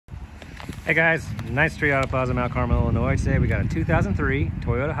Hey guys, nice Street AutoPlaza, Mount Carmel, Illinois. Today we got a 2003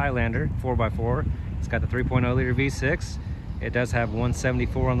 Toyota Highlander 4x4. It's got the 3.0 liter V6. It does have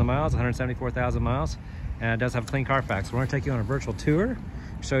 174 on the miles, 174,000 miles, and it does have Clean CARFAX. We're going to take you on a virtual tour,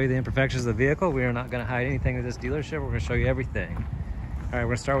 show you the imperfections of the vehicle. We are not going to hide anything at this dealership. We're going to show you everything. All right, we're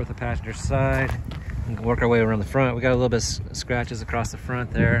going to start with the passenger side and work our way around the front. We got a little bit of scratches across the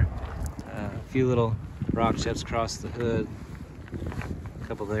front there, a few little rock chips across the hood, a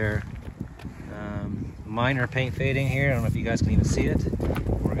couple there. Minor paint fading here. I don't know if you guys can even see it.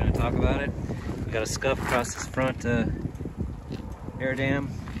 We're going to talk about it. We got a scuff across this front air dam.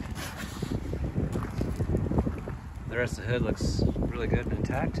 The rest of the hood looks really good and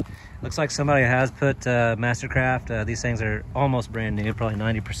intact. Looks like somebody has put Mastercraft. These things are almost brand new, probably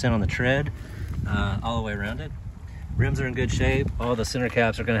 90% on the tread, all the way around it. Rims are in good shape. All the center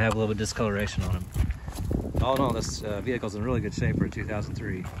caps are going to have a little bit of discoloration on them. All in all, this vehicle's in really good shape for a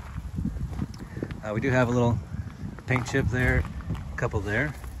 2003. We do have a little paint chip there, a couple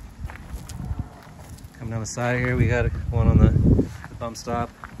there. Coming down the side here, we got one on the bump stop.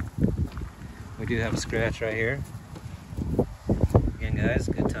 We do have a scratch right here. Again guys,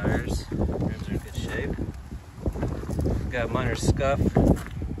 good tires, rims are in good shape. We've got a minor scuff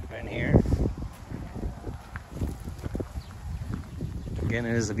right in here. Again,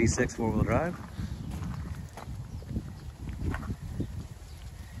 it is a V6 four-wheel drive.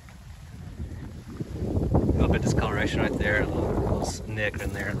 A little bit of discoloration right there, a little nick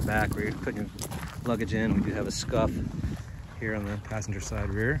in there in the back where you're putting your luggage in. We do have a scuff here on the passenger side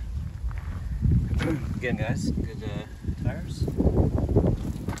rear. Again guys, good tires.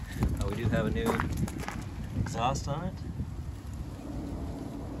 We do have a new exhaust on it.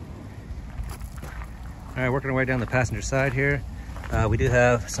 Alright, working our way down the passenger side here. We do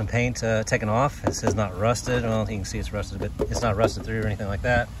have some paint taken off. It says not rusted. Well, you can see it's rusted, but it's not rusted through or anything like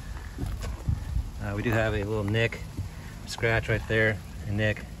that. We do have a little nick, scratch right there, a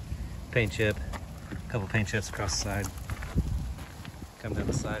nick, paint chip, a couple paint chips across the side. Come down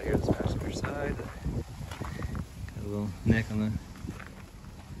the side here, this passenger side. Got a little nick on the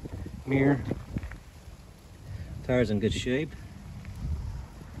mirror. Tires in good shape.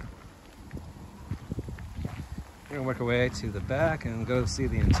 We're gonna work our way to the back and go see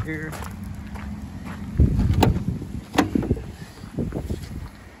the interior.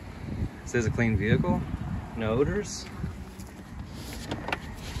 This is a clean vehicle, no odors.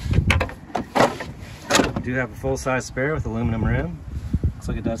 We do have a full-size spare with aluminum rim. Looks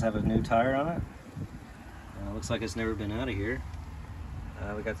like it does have a new tire on it. Looks like it's never been out of here.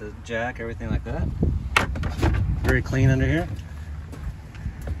 We got the jack, everything like that. Very clean under here.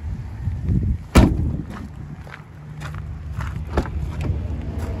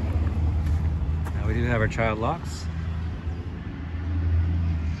 Now we do have our child locks.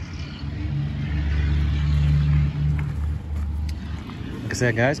 Like I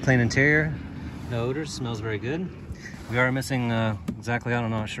said guys, clean interior, no odors, smells very good. We are missing exactly,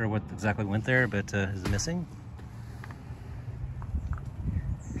 I'm not sure what exactly went there, but is missing.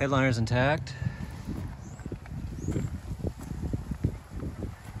 Headliner's intact.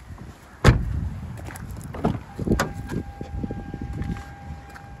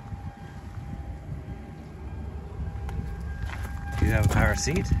 You have a power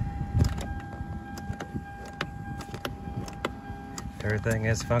seat. Everything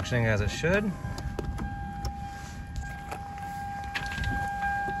is functioning as it should. Go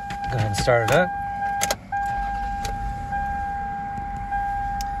ahead and start it up.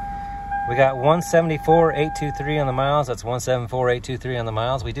 We got 174,823 on the miles. That's 174,823 on the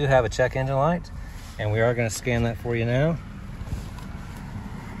miles. We do have a check engine light, and we are going to scan that for you now.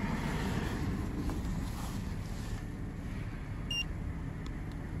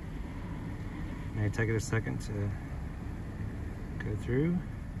 Maybe take it a second to go through.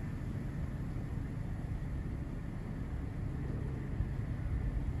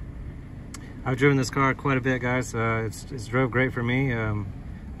 I've driven this car quite a bit, guys. It's drove great for me.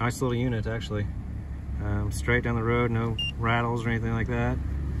 Nice little unit, actually. Straight down the road, no rattles or anything like that.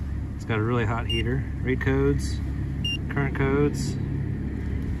 It's got a really hot heater. Read codes, current codes.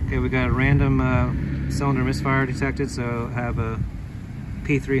 Okay, we got a random cylinder misfire detected, so have a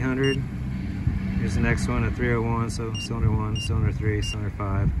P300. Here's the next one, a 301, so cylinder 1, cylinder 3, cylinder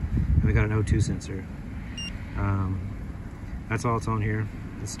 5. And we got an O2 sensor. That's all it's on here.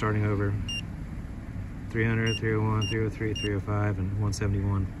 It's starting over. 300, 301, 303, 305, and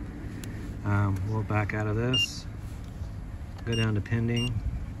 171. We'll back out of this. Go down to pending.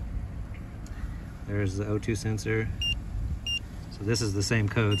 There's the O2 sensor. So this is the same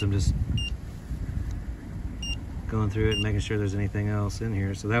codes. I'm just going through it and making sure there's anything else in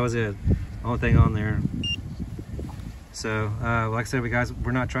here. So that was it. Only thing on there. So, like I said,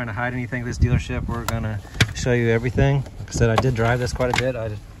 we're not trying to hide anything with this dealership. We're gonna show you everything. Like I said, I did drive this quite a bit.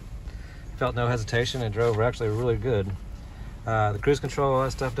 I felt no hesitation and drove actually really good. The cruise control, all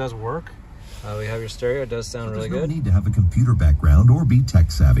that stuff does work. We have your stereo, it does sound really good. There's no need to have a computer background or be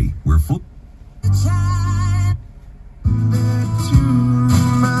tech savvy. We're full.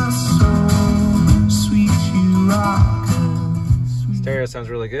 Stereo sounds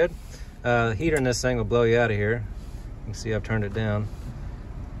really good. The heater in this thing will blow you out of here. You can see I've turned it down.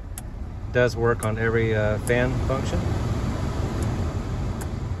 It does work on every fan function.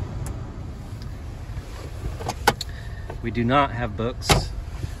 We do not have books.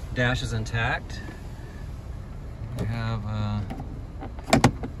 Dash is intact. We have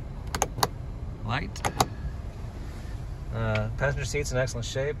light. Passenger seats in excellent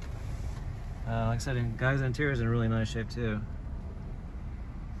shape. Like I said, guys, the interior is in really nice shape too.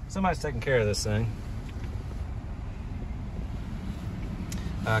 Somebody's taking care of this thing.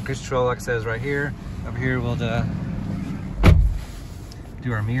 Cruise control, like I said, is right here. Over here we'll do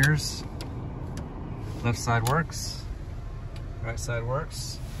our mirrors. Left side works. Right side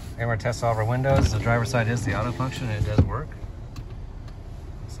works. And we're gonna test all of our windows. The driver's side is the auto function and it does work.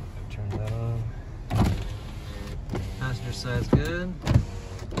 So if I turn that on. Passenger side's good.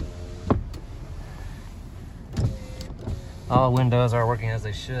 All windows are working as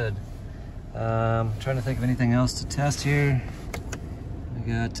they should. Trying to think of anything else to test here. We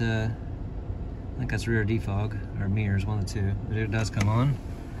got, I think that's rear defog, or mirrors, one of the two. But it does come on.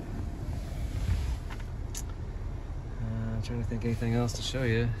 I'm trying to think anything else to show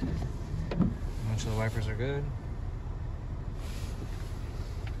you. Make sure the wipers are good.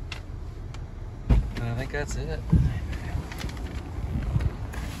 I think that's it.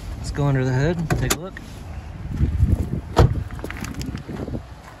 Let's go under the hood and take a look.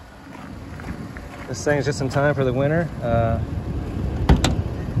 This thing is just in time for the winter.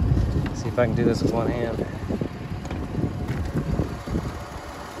 See if I can do this with one hand.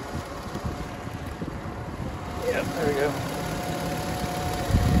 Yep, there we go.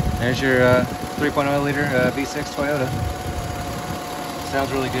 There's your 3.0 liter V6 Toyota.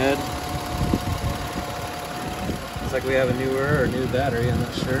 Sounds really good. Looks like we have a newer or new battery, I'm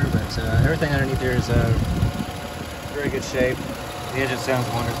not sure, but everything underneath here is very good shape. The engine sounds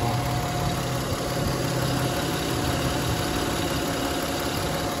wonderful.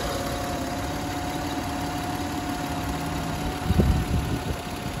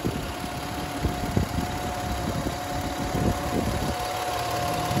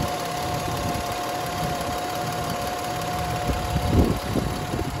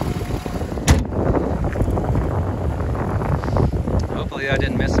 Hopefully I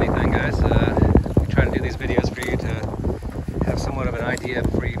didn't miss anything, guys. We try to do these videos for you to have somewhat of an idea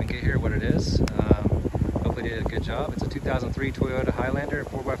before you even get here what it is. Hopefully you did a good job. It's a 2003 Toyota Highlander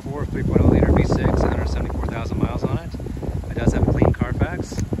 4x4 3.0 liter V6, 174,000 miles on it. It does have a clean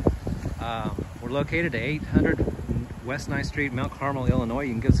Carfax. We're located at 800 West 9th Street, Mount Carmel, Illinois.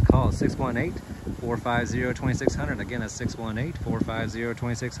 You can give us a call at 618-450-2600. Again, that's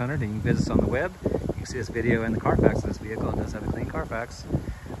 618-450-2600. And you can visit us on the web. You can see this video and the Carfax of this vehicle. It does have a clean Carfax.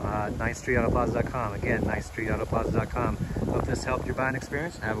 9thstreetautoplaza.com. Again, 9thstreetautoplaza.com. Hope this helped your buying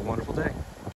experience and have a wonderful day.